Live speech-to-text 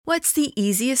What's the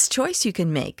easiest choice you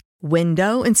can make?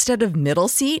 Window instead of middle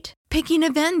seat? Picking a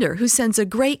vendor who sends a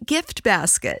great gift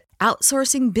basket?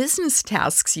 Outsourcing business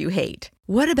tasks you hate?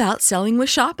 What about selling with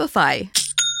Shopify?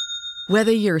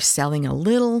 Whether you're selling a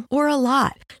little or a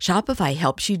lot, Shopify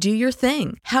helps you do your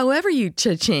thing, however you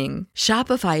cha-ching.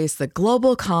 Shopify is the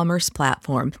global commerce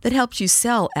platform that helps you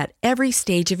sell at every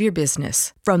stage of your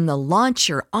business. From the launch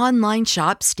your online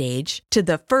shop stage to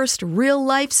the first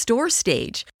real-life store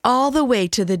stage, all the way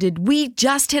to the did we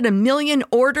just hit a million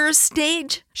orders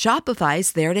stage.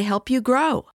 Shopify's there to help you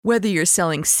grow. Whether you're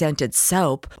selling scented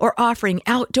soap or offering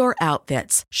outdoor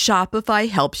outfits, Shopify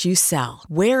helps you sell.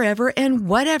 Wherever and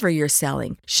whatever you're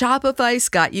selling, Shopify's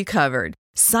got you covered.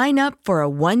 Sign up for a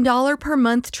 $1 per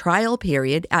month trial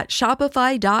period at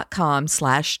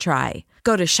shopify.com/try.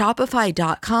 Go to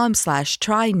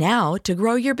shopify.com/try now to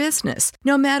grow your business,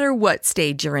 no matter what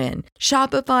stage you're in.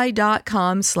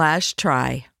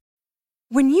 Shopify.com/try.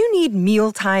 When you need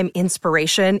mealtime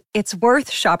inspiration, it's worth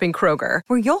shopping Kroger,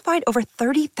 where you'll find over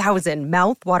 30,000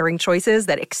 mouth-watering choices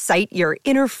that excite your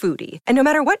inner foodie. And no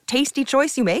matter what tasty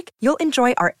choice you make, you'll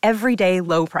enjoy our everyday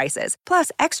low prices,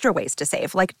 plus extra ways to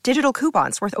save, like digital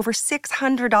coupons worth over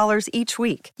 $600 each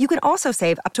week. You can also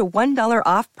save up to $1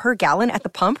 off per gallon at the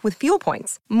pump with fuel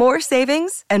points. More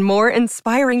savings and more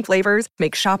inspiring flavors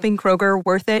make shopping Kroger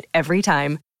worth it every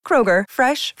time. Kroger,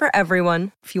 fresh for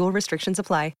everyone. Fuel restrictions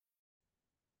apply.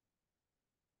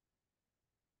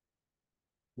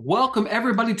 Welcome,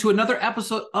 everybody, to another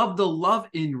episode of the Love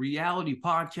in Reality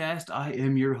podcast. I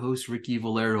am your host, Ricky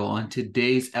Valero. On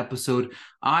today's episode,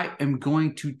 I am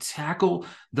going to tackle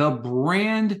the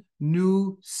brand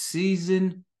new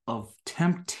season of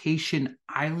Temptation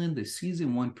Island. The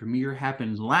season 1 premiere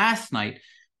happened last night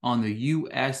on the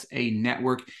USA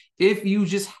Network. If you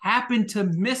just happen to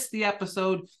miss the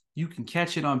episode, you can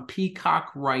catch it on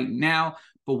Peacock right now.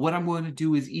 But what I'm going to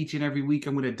do is each and every week,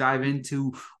 I'm going to dive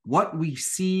into what we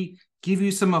see, give you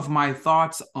some of my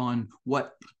thoughts on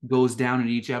what goes down in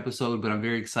each episode. But I'm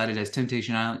very excited, as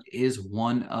Temptation Island is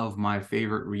one of my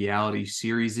favorite reality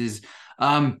series.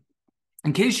 In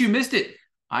case you missed it,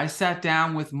 I sat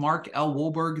down with Mark L.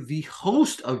 Wolberg, the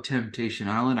host of Temptation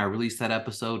Island. I released that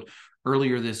episode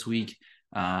earlier this week.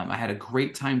 I had a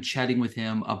great time chatting with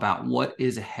him about what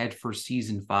is ahead for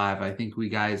season 5. I think you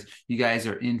guys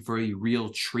are in for a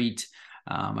real treat.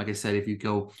 Like I said, if you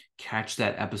go catch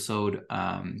that episode,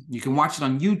 you can watch it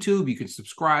on YouTube. You can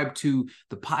subscribe to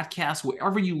the podcast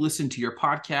wherever you listen to your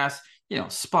podcast.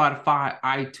 Spotify,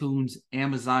 iTunes,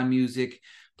 Amazon Music.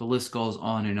 The list goes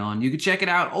on and on. You can check it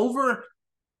out over.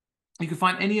 You can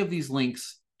find any of these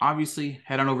links. Obviously,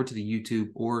 head on over to the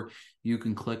YouTube, or you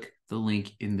can click the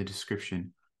link in the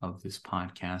description of this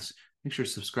podcast. Make sure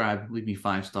to subscribe, leave me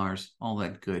 5 stars, all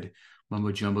that good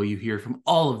mumbo jumbo you hear from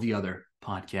all of the other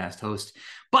podcast hosts.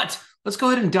 But let's go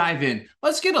ahead and dive in.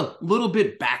 Let's get a little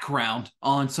bit background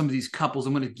on some of these couples.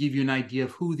 I'm going to give you an idea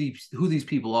of who these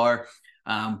people are.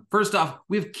 First off,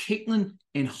 we have Kaitlyn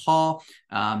and Hall.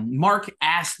 Mark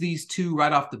asked these two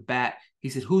right off the bat. He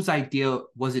said, whose idea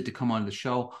was it to come on the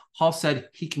show? Hall said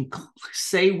he can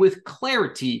say with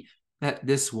clarity that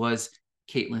this was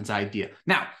Kaitlyn's idea.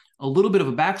 Now, a little bit of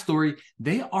a backstory.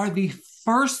 They are the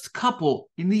first couple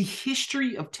in the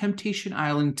history of Temptation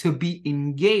Island to be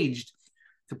engaged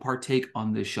to partake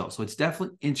on this show. So it's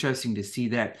definitely interesting to see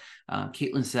that.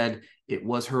 Kaitlyn said it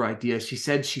was her idea. She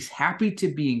said she's happy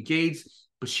to be engaged,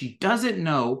 but she doesn't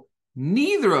know,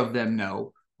 neither of them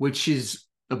know, which is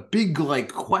a big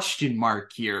question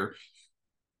mark here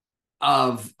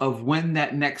of when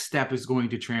that next step is going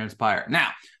to transpire. Now,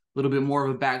 a little bit more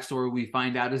of a backstory we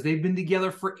find out is they've been together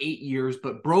for 8 years,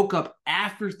 but broke up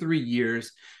after 3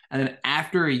 years. And then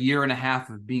after a year and a half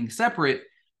of being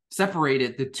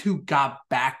separated, the two got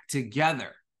back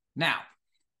together. Now,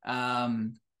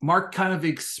 Mark kind of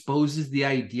exposes the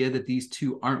idea that these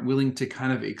two aren't willing to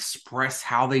kind of express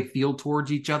how they feel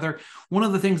towards each other. One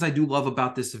of the things I do love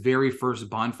about this very first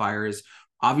bonfire is,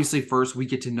 obviously, first we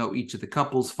get to know each of the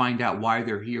couples, find out why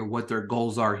they're here, what their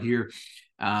goals are here,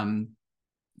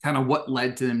 kind of what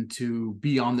led them to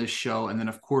be on this show. And then,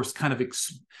 of course,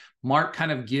 Mark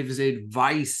kind of gives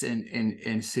advice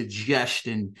and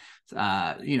suggestion,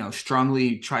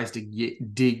 strongly tries to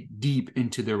dig deep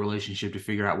into their relationship to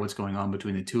figure out what's going on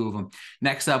between the two of them.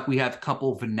 Next up, we have the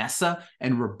couple Vanessa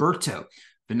and Roberto.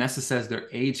 Vanessa says their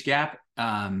age gap.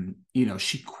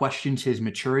 She questions his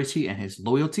maturity and his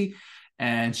loyalty,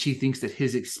 and she thinks that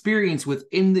his experience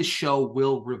within the show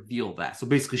will reveal that. So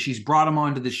basically, she's brought him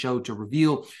onto the show to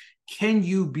reveal, can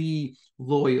you be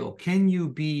loyal? Can you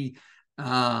be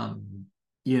the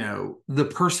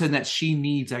person that she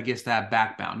needs, I guess, that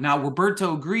backbone. Now,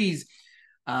 Roberto agrees,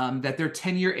 that their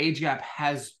 10-year age gap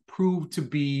has proved to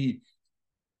be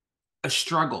a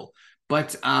struggle.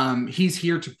 But he's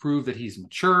here to prove that he's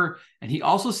mature. And he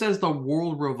also says the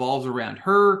world revolves around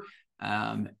her,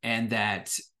 and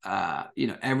that,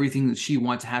 everything that she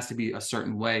wants has to be a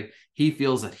certain way. He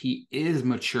feels that he is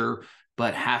mature,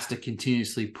 but has to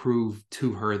continuously prove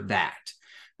to her that.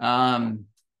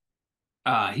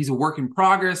 He's a work in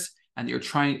progress, and you're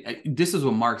trying. This is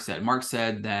what Mark said. Mark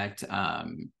said that,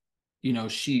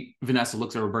 Vanessa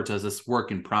looks at Roberta as this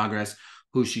work in progress,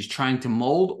 who she's trying to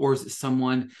mold, or is it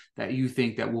someone that you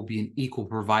think that will be an equal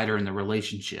provider in the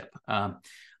relationship?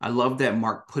 I love that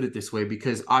Mark put it this way,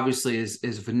 because obviously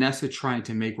is Vanessa trying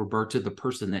to make Roberta the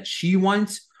person that she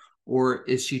wants, or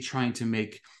is she trying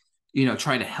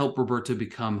to help Roberta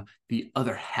become the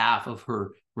other half of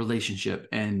her relationship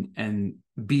and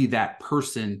be that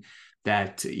person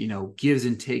that, gives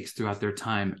and takes throughout their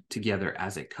time together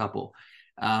as a couple.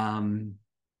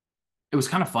 It was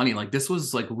kind of funny. Like, this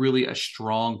was like really a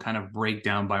strong kind of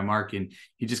breakdown by Mark, and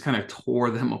he just kind of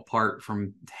tore them apart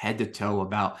from head to toe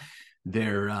about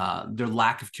their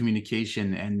lack of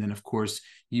communication. And then, of course,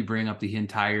 you bring up the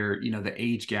entire, the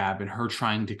age gap and her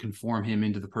trying to conform him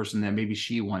into the person that maybe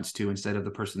she wants to, instead of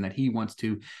the person that he wants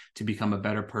to become a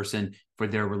better person for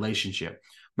their relationship.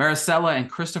 Maricela and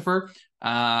Christopher.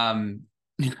 Maricela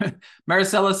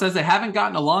says they haven't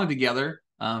gotten along together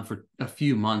for a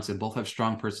few months, and both have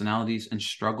strong personalities and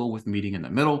struggle with meeting in the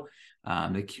middle.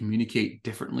 They communicate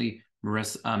differently.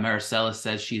 Maricela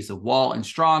says she's a wall and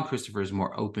strong. Christopher is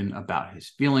more open about his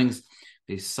feelings.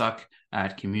 They suck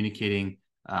at communicating.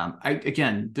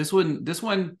 This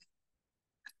one,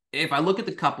 if I look at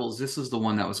the couples, this is the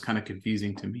one that was kind of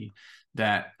confusing to me,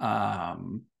 that I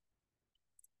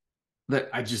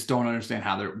just don't understand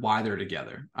why they're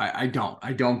together. I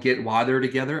don't get why they're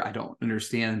together. I don't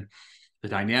understand the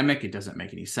dynamic. It doesn't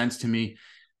make any sense to me.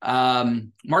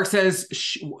 Mark says,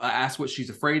 asked what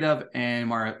she's afraid of, and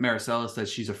Maricela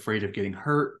says she's afraid of getting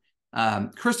hurt.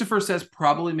 Christopher says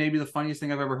probably maybe the funniest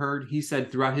thing I've ever heard. He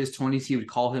said throughout his 20s, he would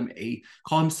call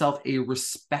himself a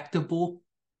respectful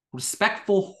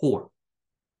whore.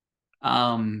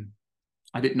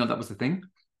 I didn't know that was the thing,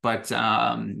 but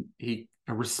a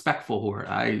respectful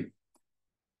whore.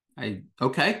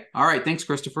 Okay. All right. Thanks,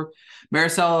 Christopher.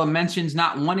 Maricela mentions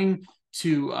not wanting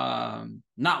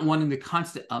the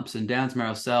constant ups and downs.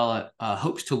 Maricela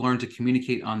hopes to learn to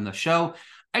communicate on the show.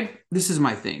 This is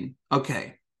my thing.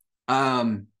 Okay.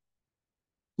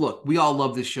 Look, we all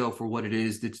love this show for what it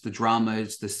is. It's the drama.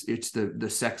 It's the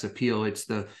sex appeal. It's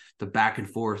the back and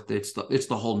forth. It's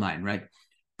the whole nine, right?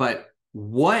 But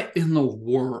what in the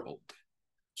world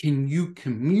can you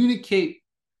communicate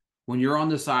when you're on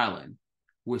this island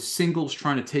with singles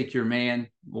trying to take your man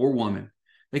or woman?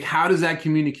 Like, how does that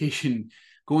communication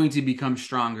going to become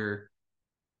stronger?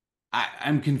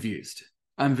 I'm confused.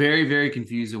 I'm very, very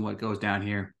confused in what goes down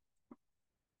here.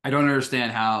 I don't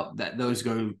understand how those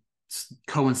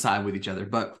coincide with each other,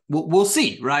 but we'll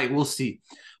see, right? We'll see.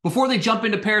 Before they jump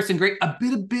into Paris and Greg, a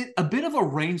bit of a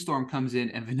rainstorm comes in,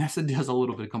 and Vanessa does a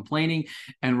little bit of complaining,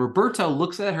 and Roberta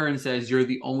looks at her and says, "You're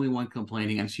the only one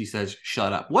complaining," and she says,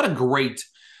 "Shut up." What a great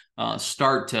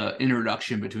start to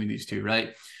introduction between these two,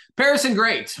 right? Paris and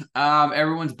Great.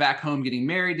 Everyone's back home getting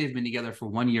married. They've been together for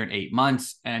 1 year and 8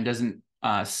 months, and doesn't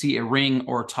see a ring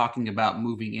or talking about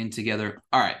moving in together.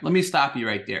 All right, let me stop you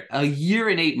right there. 1 year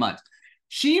and 8 months.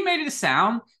 She made it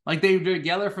sound like they were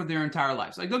together for their entire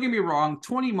lives. Like, don't get me wrong,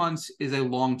 20 months is a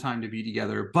long time to be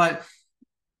together, but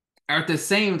at the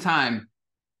same time,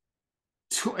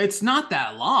 it's not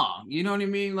that long. You know what I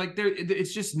mean? Like,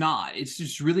 it's just not. It's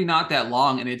just really not that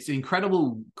long, and it's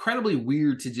incredibly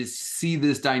weird to just see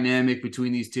this dynamic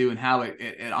between these two and how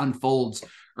it unfolds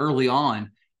early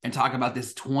on, and talk about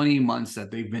this 20 months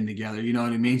that they've been together. You know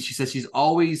what I mean? She says she's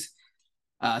always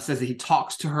says that he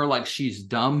talks to her like she's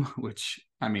dumb, which,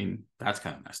 I mean, that's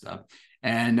kind of messed up.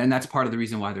 And that's part of the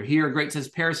reason why they're here. Great says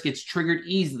Paris gets triggered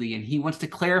easily, and he wants to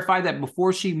clarify that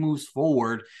before she moves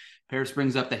forward. Paris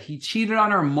brings up that he cheated on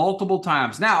her multiple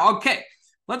times. Now, okay,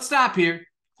 let's stop here.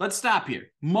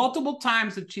 Multiple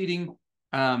times of cheating.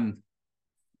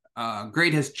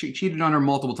 Great has cheated on her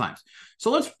multiple times. So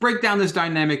let's break down this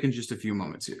dynamic in just a few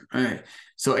moments here. All right.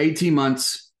 So 18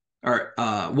 months, or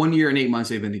 1 year and 8 months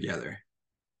they've been together.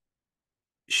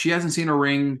 She hasn't seen a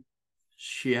ring.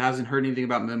 She hasn't heard anything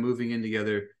about them moving in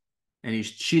together. And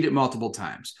he's cheated multiple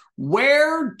times.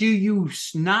 Where do you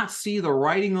not see the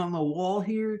writing on the wall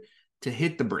here to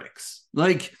hit the bricks?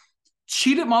 Like,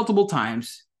 cheated multiple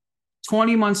times,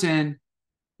 20 months in.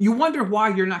 You wonder why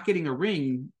you're not getting a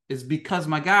ring is because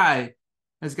my guy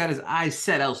has got his eyes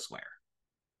set elsewhere.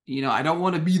 You know, I don't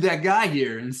want to be that guy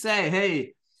here and say,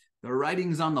 hey, the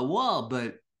writing's on the wall,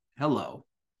 but hello.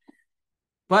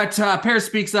 But Paris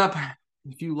speaks up.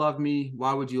 If you love me,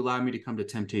 why would you allow me to come to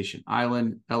Temptation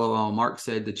Island? LOL. Mark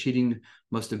said the cheating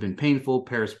must have been painful.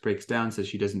 Paris breaks down, says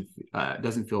she doesn't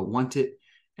feel wanted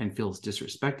and feels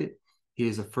disrespected. He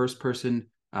is the first person.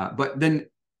 But then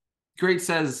Great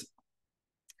says,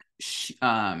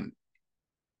 I'm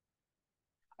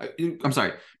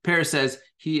sorry. Paris says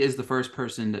he is the first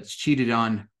person that's cheated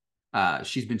on.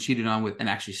 She's been cheated on with and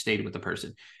actually stayed with the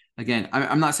person. Again,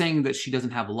 I'm not saying that she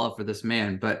doesn't have love for this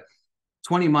man, but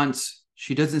 20 months,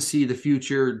 she doesn't see the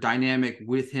future dynamic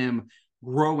with him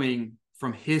growing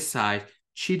from his side.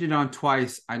 Cheated on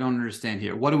twice. I don't understand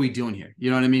here. What are we doing here? You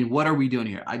know what I mean? What are we doing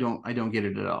here? I don't get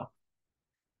it at all.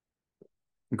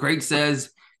 Greg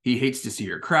says he hates to see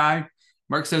her cry.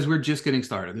 Mark says we're just getting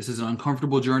started. This is an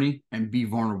uncomfortable journey and be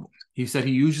vulnerable. He said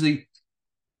he usually,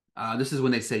 this is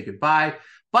when they say goodbye,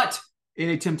 but in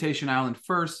a Temptation Island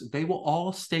first, they will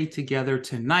all stay together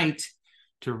tonight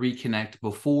to reconnect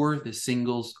before the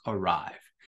singles arrive.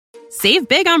 Save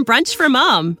big on brunch for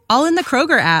mom, all in the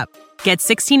Kroger app. Get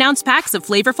 16-ounce packs of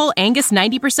flavorful Angus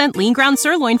 90% lean ground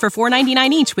sirloin for $4.99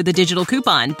 each with a digital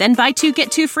coupon. Then buy 2,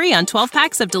 get 2 free on 12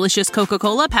 packs of delicious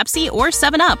Coca-Cola, Pepsi, or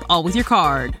 7-Up, all with your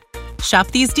card. Shop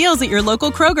these deals at your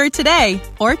local Kroger today,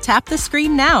 or tap the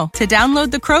screen now to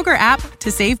download the Kroger app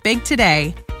to save big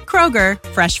today. Kroger,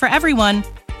 fresh for everyone.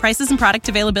 Prices and product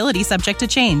availability subject to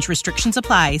change. Restrictions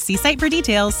apply. See site for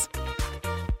details.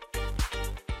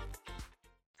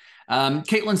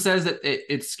 Caitlin says that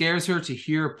it scares her to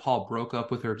hear Paul broke up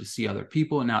with her to see other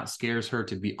people, and now it scares her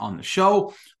to be on the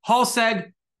show. Hall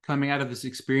said coming out of this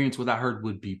experience without her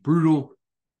would be brutal.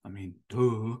 I mean,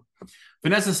 duh.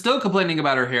 Vanessa's still complaining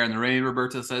about her hair in the rain.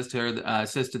 Roberto says to her,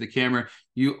 says to the camera,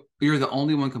 you're the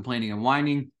only one complaining and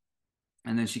whining.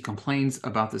 And then she complains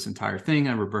about this entire thing.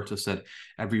 And Roberto said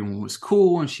everyone was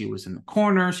cool and she was in the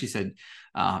corner. She said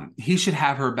he should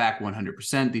have her back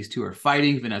 100%. These two are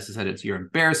fighting. Vanessa said, you're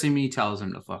embarrassing me. Tells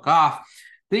him to fuck off.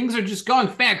 Things are just going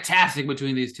fantastic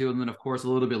between these two. And then, of course, a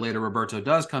little bit later, Roberto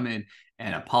does come in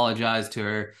and apologize to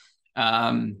her.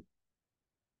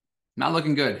 Not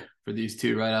looking good for these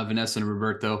two, right? Vanessa and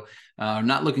Roberto.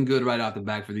 Not looking good right off the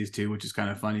back for these two, which is kind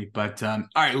of funny. But all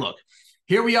right, look.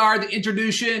 Here we are, the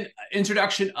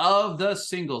introduction of the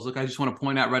singles. Look, I just want to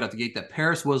point out right out the gate that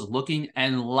Paris was looking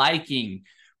and liking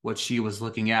what she was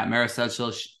looking at.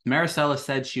 Maricela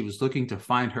said she was looking to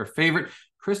find her favorite.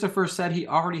 Christopher said he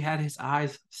already had his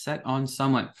eyes set on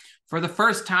someone. For the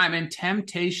first time in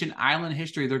Temptation Island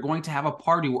history, they're going to have a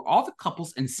party where all the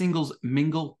couples and singles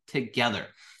mingle together.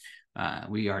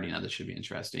 We already know this should be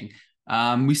interesting.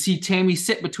 We see Tammy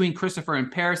sit between Christopher and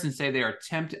Paris and say they are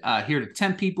here to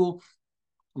tempt people.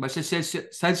 But she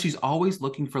says she's always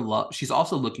looking for love. She's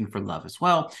also looking for love as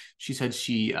well. She said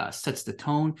she sets the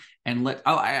tone and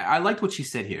I liked what she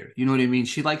said here. You know what I mean?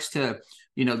 She likes to,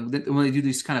 when they do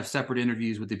these kind of separate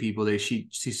interviews with the people, she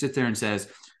sits there and says,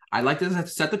 I like to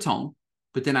set the tone,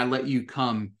 but then I let you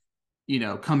come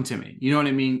to me. You know what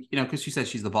I mean? Because she says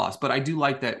she's the boss. But I do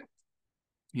like that,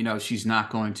 she's not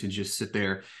going to just sit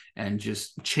there and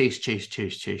just chase.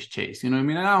 You know what I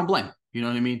mean? And I don't blame her. You know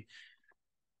what I mean?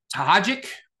 Tahajic.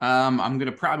 I'm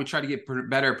gonna probably try to get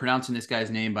better at pronouncing this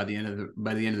guy's name by the end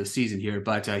of the season here,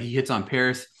 but he hits on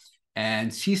Paris,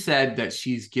 and she said that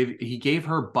he gave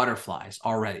her butterflies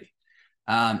already,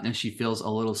 and she feels a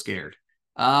little scared.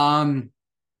 All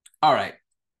right.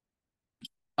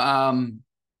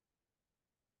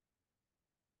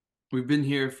 We've been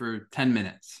here for 10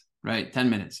 minutes, right? 10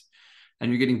 minutes,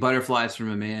 and you're getting butterflies from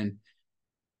a man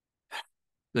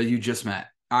that you just met.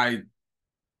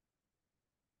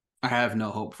 I have no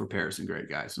hope for Paris and Greg,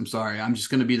 guys. I'm sorry. I'm just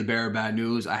going to be the bearer of bad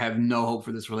news. I have no hope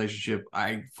for this relationship.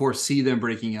 I foresee them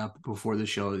breaking up before the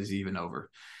show is even over.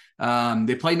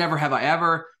 They play Never Have I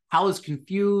Ever. Hal is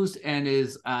confused and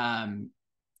is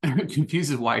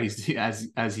confused why he's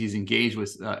as he's engaged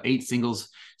with 8 singles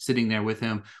sitting there with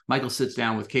him. Michael sits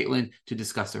down with Caitlin to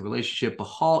discuss their relationship. But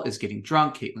Hal is getting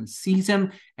drunk. Caitlin sees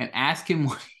him and asks him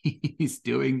what he's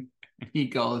doing. And he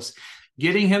goes,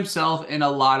 getting himself in a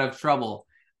lot of trouble.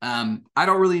 I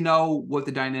don't really know what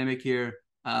the dynamic here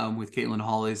with Caitlin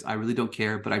Hall is. I really don't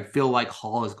care, but I feel like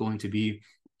Hall is going to be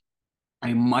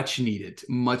a much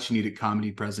needed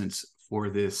comedy presence for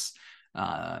this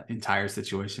entire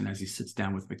situation as he sits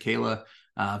down with Michaela.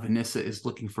 Vanessa is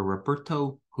looking for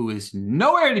Roberto, who is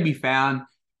nowhere to be found.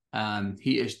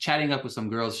 He is chatting up with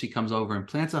some girls. She comes over and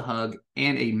plants a hug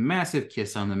and a massive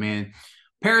kiss on the man.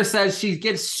 Paris says she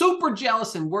gets super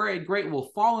jealous and worried Great will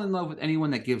fall in love with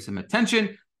anyone that gives him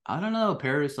attention. I don't know,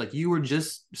 Paris, like you were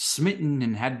just smitten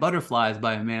and had butterflies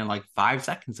by a man like 5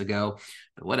 seconds ago,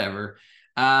 but whatever.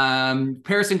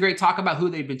 Paris and Great talk about who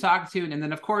they've been talking to, and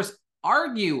then, of course,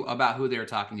 argue about who they're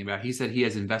talking about. He said he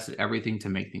has invested everything to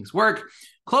make things work.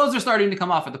 Clothes are starting to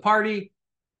come off at the party.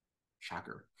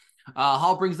 Shocker.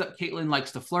 Hall brings up Caitlyn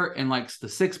likes to flirt and likes the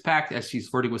six-pack as she's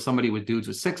flirting with somebody with dudes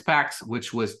with six-packs,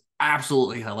 which was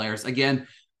absolutely hilarious. Again,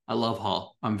 I love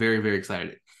Hall. I'm very, very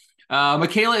excited.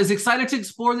 Michaela is excited to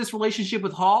explore this relationship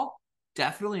with Hall.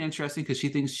 Definitely interesting because she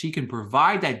thinks she can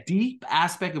provide that deep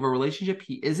aspect of a relationship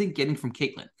he isn't getting from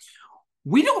Caitlyn.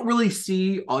 We don't really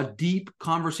see a deep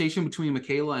conversation between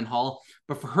Michaela and Hall,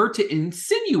 but for her to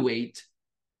insinuate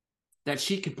that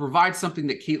she can provide something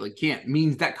that Caitlyn can't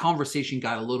means that conversation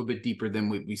got a little bit deeper than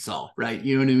we saw, right?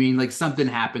 You know what I mean? Like something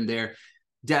happened there.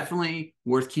 Definitely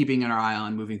worth keeping an eye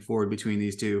on moving forward between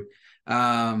these two.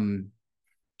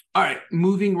 All right,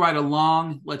 moving right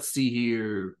along. Let's see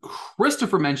here.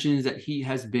 Christopher mentions that he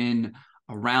has been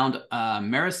around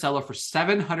Maricela for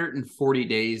 740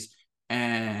 days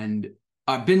and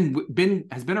has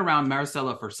been around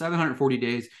Maricela for 740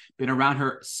 days, been around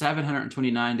her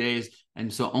 729 days,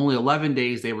 and so only 11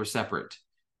 days they were separate.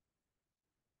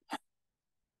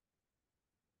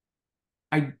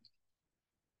 I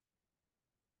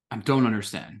don't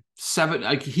understand.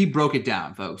 He broke it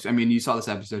down, folks. I mean, you saw this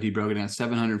episode. He broke it down.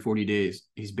 740 days.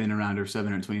 He's been around her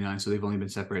 729, so they've only been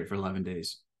separated for 11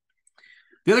 days.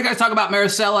 The other guys talk about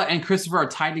Maricela and Christopher are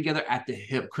tied together at the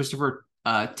hip. Christopher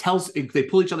they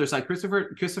pull each other aside.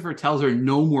 Christopher tells her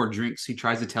no more drinks. He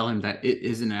tries to tell him that it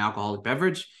isn't an alcoholic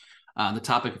beverage. The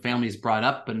topic of family is brought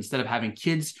up, but instead of having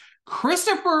kids,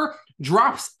 Christopher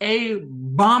drops a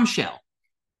bombshell.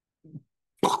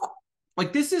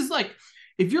 Like, this is like,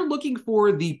 if you're looking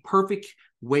for the perfect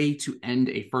way to end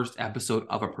a first episode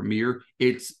of a premiere,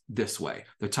 it's this way.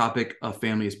 The topic of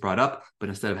family is brought up, but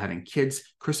instead of having kids,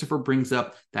 Christopher brings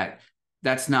up that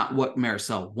that's not what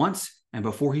Maricela wants. And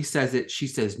before he says it, she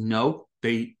says no.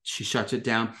 She shuts it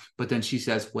down, but then she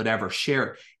says, whatever, share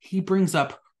it. He brings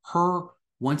up her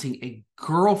wanting a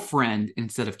girlfriend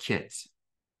instead of kids.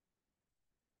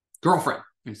 Girlfriend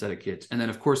instead of kids. And then,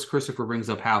 of course, Christopher brings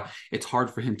up how it's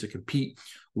hard for him to compete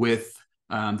with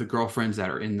the girlfriends that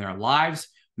are in their lives.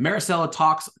 Maricela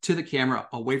talks to the camera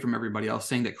away from everybody else,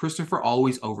 saying that Christopher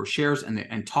always overshares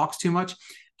and talks too much.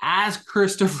 As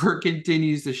Christopher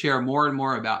continues to share more and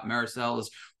more about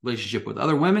Maricela's relationship with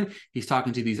other women, he's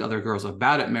talking to these other girls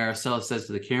about it. Maricela says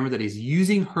to the camera that he's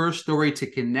using her story to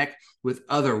connect with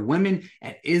other women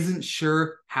and isn't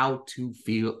sure how to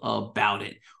feel about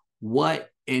it. What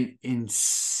an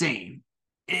insane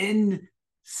end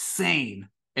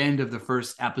of the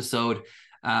first episode.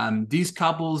 These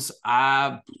couples,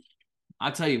 I'll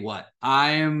tell you what,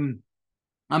 I'm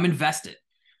invested.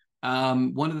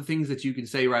 One of the things that you can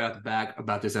say right off the bat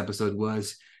about this episode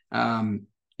was,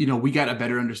 we got a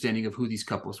better understanding of who these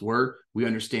couples were. We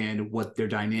understand what their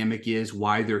dynamic is,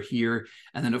 why they're here.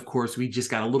 And then, of course, we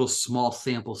just got a little small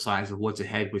sample size of what's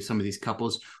ahead with some of these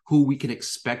couples who we can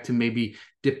expect to maybe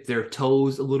dip their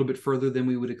toes a little bit further than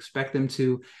we would expect them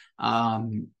to.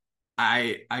 I'm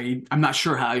not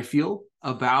sure how I feel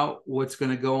about what's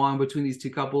going to go on between these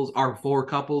two couples, our four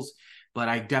couples, but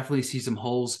I definitely see some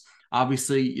holes.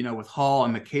 Obviously, with Hall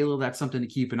and Michaela, that's something to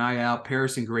keep an eye out.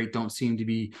 Paris and Great don't seem to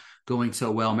be going so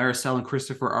well. Maricela and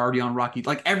Christopher are already on rocky.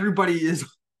 Like, everybody is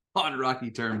on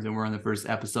rocky terms, and we're on the first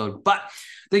episode. But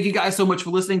thank you guys so much for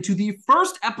listening to the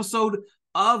first episode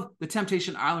of the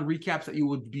Temptation Island recaps that you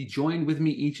will be joined with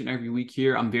me each and every week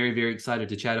here. I'm very, very excited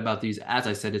to chat about these. As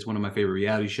I said, it's one of my favorite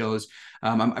reality shows.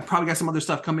 I've probably got some other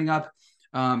stuff coming up,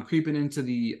 creeping into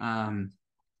the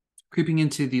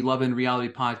Love and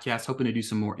Reality podcast, hoping to do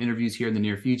some more interviews here in the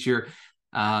near future.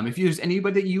 If there's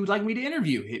anybody that you would like me to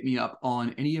interview, hit me up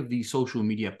on any of the social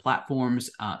media platforms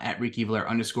at Ricky Valaire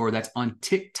 _. That's on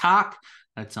TikTok,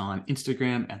 that's on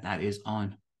Instagram, and that is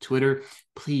on Twitter.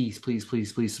 Please, please,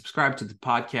 please, please subscribe to the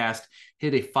podcast.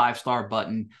 Hit a 5-star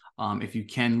button. If you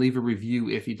can, leave a review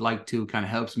if you'd like to. It kind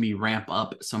of helps me ramp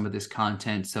up some of this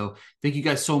content. So thank you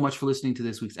guys so much for listening to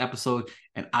this week's episode,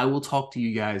 and I will talk to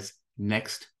you guys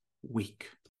next week.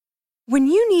 When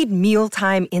you need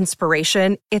mealtime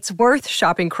inspiration, it's worth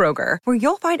shopping Kroger, where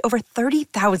you'll find over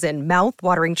 30,000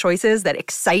 mouth-watering choices that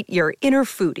excite your inner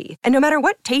foodie. And no matter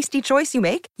what tasty choice you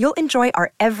make, you'll enjoy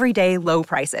our everyday low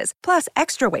prices, plus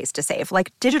extra ways to save,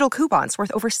 like digital coupons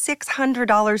worth over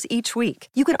 $600 each week.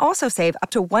 You can also save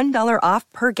up to $1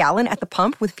 off per gallon at the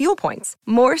pump with fuel points.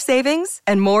 More savings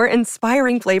and more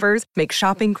inspiring flavors make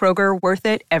shopping Kroger worth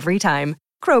it every time.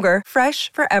 Kroger,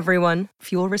 fresh for everyone.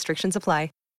 Fuel restrictions apply.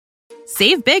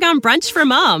 Save big on brunch for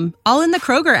mom, all in the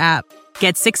Kroger app.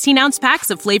 Get 16-ounce packs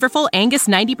of flavorful Angus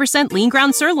 90% lean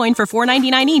ground sirloin for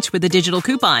 $4.99 each with a digital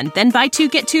coupon. Then buy 2,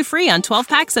 get 2 free on 12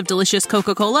 packs of delicious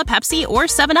Coca-Cola, Pepsi, or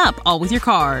 7-Up, all with your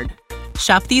card.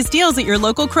 Shop these deals at your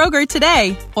local Kroger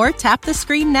today, or tap the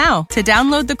screen now to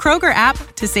download the Kroger app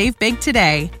to save big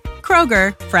today.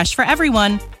 Kroger, fresh for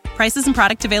everyone. Prices and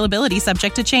product availability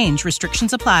subject to change.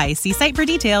 Restrictions apply. See site for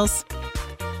details.